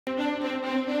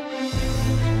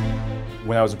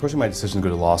When I was approaching my decision to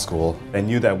go to law school, I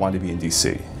knew that I wanted to be in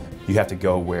DC. You have to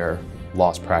go where law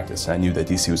is practiced, and I knew that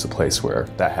DC was the place where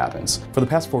that happens. For the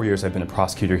past 4 years, I've been a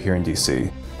prosecutor here in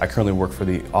DC. I currently work for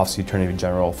the Office of the Attorney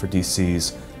General for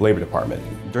DC's Labor Department.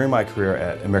 During my career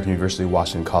at American University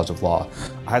Washington College of Law,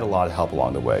 I had a lot of help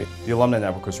along the way. The alumni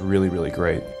network was really, really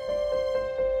great.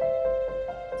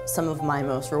 Some of my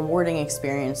most rewarding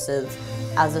experiences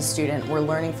as a student were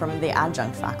learning from the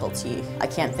adjunct faculty. I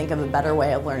can't think of a better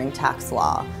way of learning tax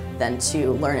law than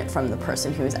to learn it from the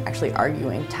person who is actually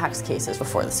arguing tax cases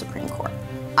before the Supreme Court.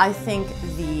 I think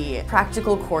the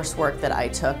practical coursework that I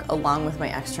took along with my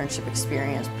externship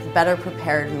experience better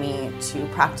prepared me to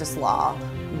practice law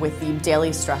with the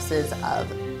daily stresses of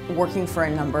working for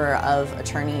a number of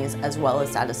attorneys as well as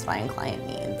satisfying client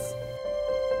needs.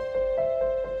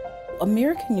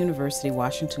 American University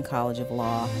Washington College of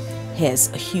Law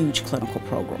has a huge clinical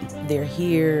program. They're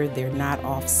here, they're not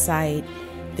off-site,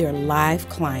 they're live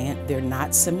client, they're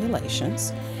not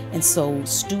simulations, and so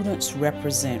students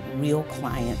represent real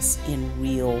clients in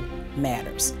real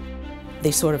matters.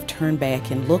 They sort of turn back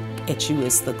and look at you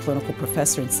as the clinical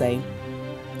professor and say,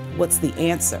 what's the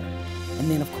answer?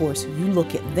 And then of course you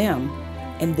look at them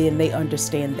and then they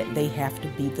understand that they have to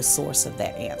be the source of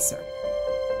that answer.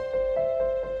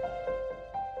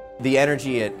 The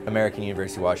energy at American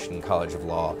University Washington College of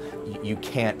Law, you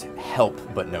can't help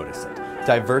but notice it.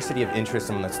 Diversity of interest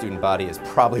among the student body is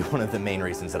probably one of the main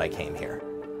reasons that I came here.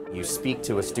 You speak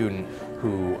to a student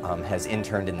who has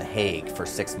interned in The Hague for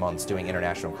 6 months doing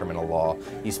international criminal law.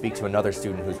 You speak to another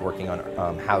student who's working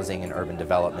on housing and urban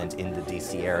development in the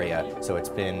DC area. So it's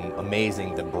been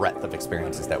amazing the breadth of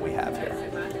experiences that we have here.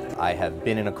 I have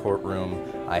been in a courtroom,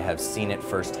 I have seen it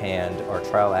firsthand, our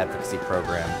trial advocacy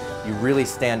program. You really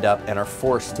stand up and are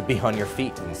forced to be on your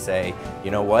feet and say, you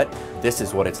know what, this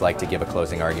is what it's like to give a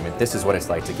closing argument, this is what it's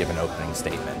like to give an opening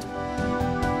statement.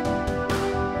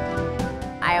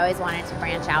 I always wanted to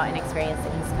branch out and experience the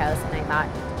East Coast, and I thought,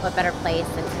 what better place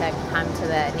than to come to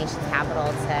the nation's capital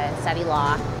to study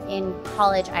law. In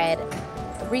college, I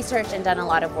had researched and done a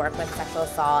lot of work with sexual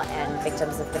assault and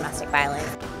victims of domestic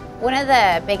violence. One of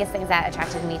the biggest things that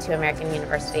attracted me to American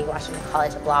University Washington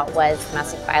College of Law was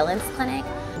domestic violence clinic.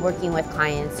 Working with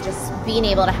clients, just being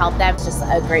able to help them, is just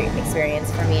a great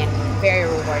experience for me and very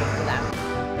rewarding for them.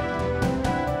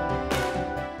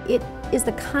 It is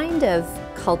the kind of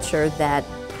culture that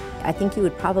I think you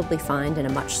would probably find in a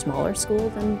much smaller school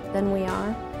than we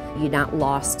are. You're not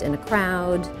lost in a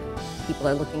crowd, people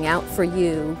are looking out for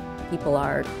you, people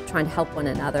are trying to help one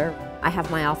another. I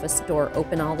have my office door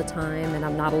open all the time, and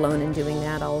I'm not alone in doing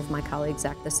that. All of my colleagues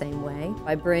act the same way.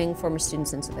 I bring former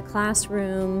students into the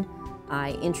classroom,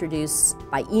 I introduce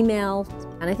by email,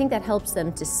 and I think that helps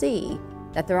them to see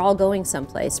that they're all going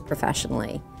someplace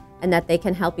professionally, and that they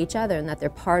can help each other, and that they're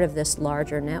part of this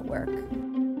larger network.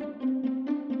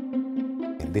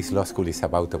 This law school is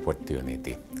about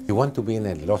opportunity. We want to be in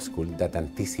a law school that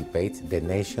anticipates the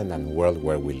nation and world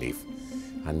where we live.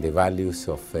 And the values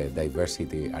of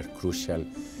diversity are crucial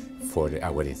for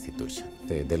our institution.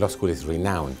 The law school is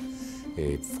renowned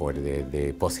for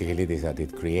the possibilities that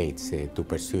it creates to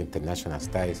pursue international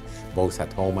studies, both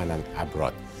at home and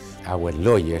abroad. Our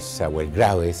lawyers, our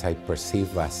graduates, I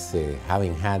perceive as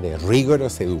having had a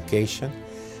rigorous education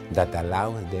that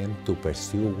allows them to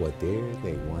pursue whatever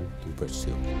they want to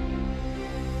pursue.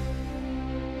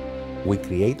 We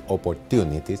create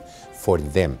opportunities for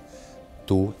them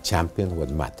to champion what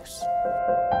matters.